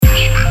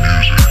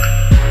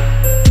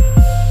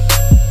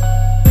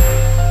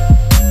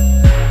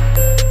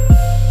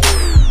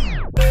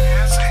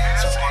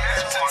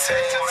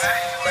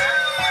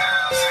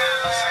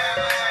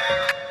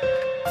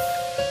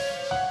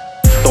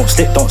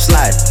stick, don't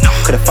slide.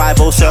 Could a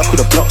 5-0 circle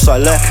the block, so I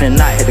lurk in the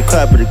night. Hit the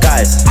curb with the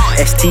guys.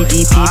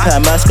 STDP,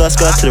 per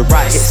skirt to the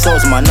right. Hit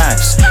soles with my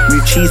knife.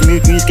 Move cheese,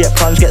 move grease, get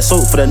plunge, get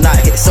soaked for the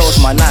night. Hit soles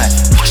with my knife.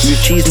 Move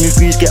cheese, move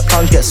grease, get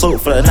plunge, get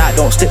soaked for the night.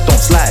 Don't stick,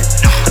 don't slide.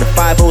 Could a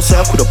 5-0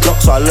 circle the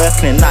block, so I lurk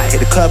in the night.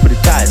 Hit the curb with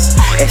the guys.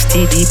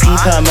 STDP,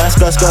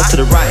 per skirt to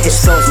the right. Hit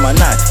soles with my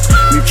knife.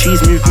 Move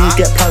cheese, move grease,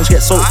 get plunge,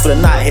 get soaked for the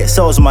night. Hit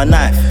soles with my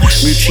knife.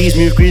 Move cheese,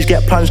 move grease,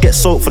 get plunge, get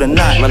soaked for the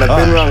night. Man, I've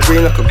been round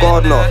green like a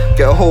gardener.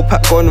 Get a whole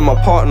pack going with my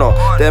partner.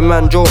 Them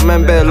man joke,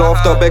 man bare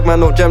laughter. Beg man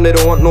no jam, they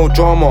don't want no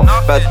drama.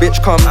 Bad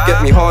bitch come,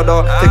 get me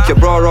harder. Take your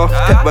brother,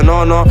 pet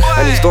banana.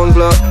 And he's done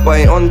blur, but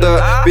ain't on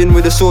dirt. Been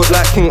with the sword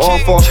like King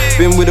Arthur.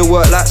 Been with the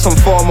work like some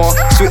farmer.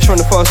 Switch from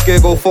the first gear,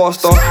 go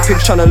faster.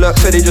 Pigs tryna lurk,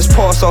 so they just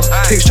pass us.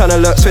 Pigs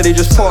tryna lurk, so they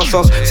just pass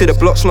us. See the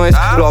blocks noise,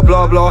 blah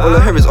blah blah. All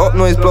I hear is up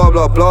noise, blah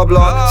blah blah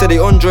blah. Say they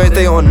on droids,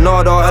 they on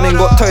nada. And ain't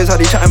got toys, how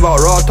they chatting about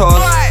ratas.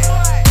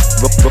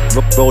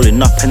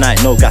 Rolling up and I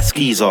ain't no gas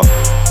skeezer.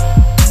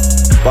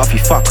 But if you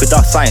fuck with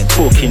us, I ain't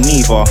talking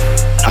neither.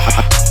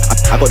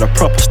 I got the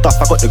proper stuff,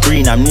 I got the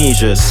green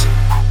amnesias.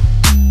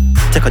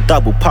 Take a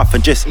double puff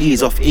and just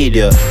ease off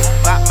idiot.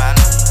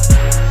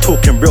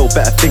 Talking real,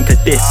 better think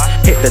of this.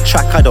 Hit the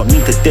track, I don't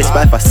need to diss.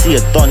 But if I see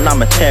a don,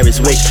 I'ma tear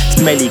his wig.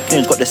 Smelly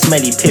goons, got the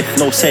smelly pip.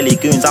 No selly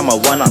goons, I'm a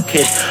one-up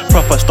kid.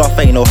 Proper stuff,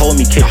 ain't no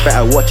homie kid.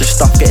 Better watch your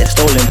stuff, get it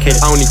stolen kid.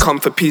 I only come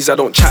for peas, I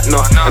don't chat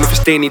nah. And if it's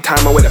stay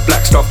anytime, I wear the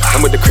black stuff.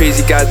 And with the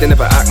crazy guys, they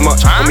never act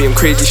much. On me, I'm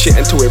crazy shit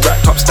until we're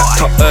racked up,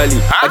 stacked up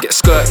early. I get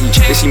skirty,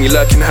 they see me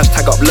lurking,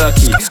 hashtag up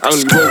Lurky. I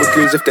only roll with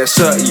goons if they're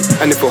surty.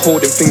 And if we're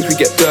holding things, we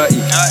get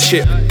dirty.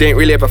 Shit, they ain't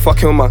really ever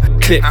fucking with my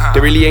clip. They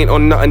really ain't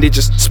on nothing, they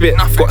just spit.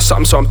 Got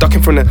something, so I'm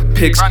ducking from the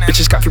pigs.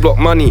 Bitches got block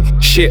money.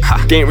 Shit,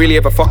 they ain't really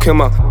ever fucking with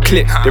my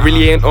clip. They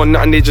really ain't on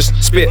nothing, they just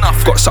spit.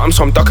 Got something,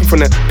 so I'm ducking from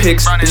the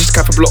pigs. Bitches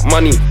got block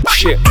money.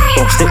 Shit.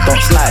 Don't stick,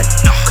 don't slide.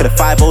 Could a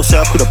 5-0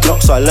 circle the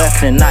block, so I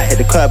lurk in the night. Hit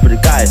the curb with the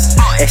guys.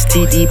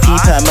 STDP,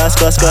 per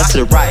skirt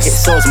to the right. Hit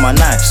soles with my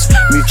knife.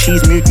 Move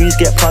cheese, move grease,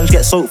 get plunge,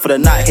 get soaked for the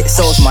night. Hit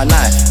soles with my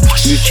knife.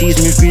 Move cheese,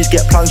 move grease,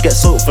 get plunge, get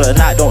soaked for the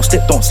night. Don't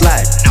stick, don't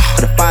slide.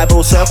 Could a 5-0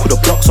 circle the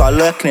block, so I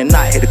lurk in the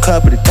night. Hit the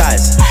curb with the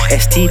guys.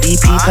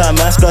 STDP,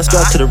 per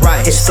skirt to the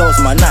right. Hit soles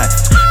with my knife.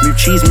 Move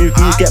cheese, move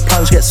grease, get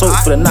plunge, get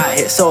soaked for the night.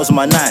 Hit soles with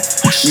my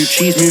knife. Move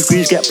cheese, move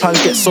grease, get plunge,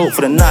 get soaked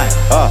for the night.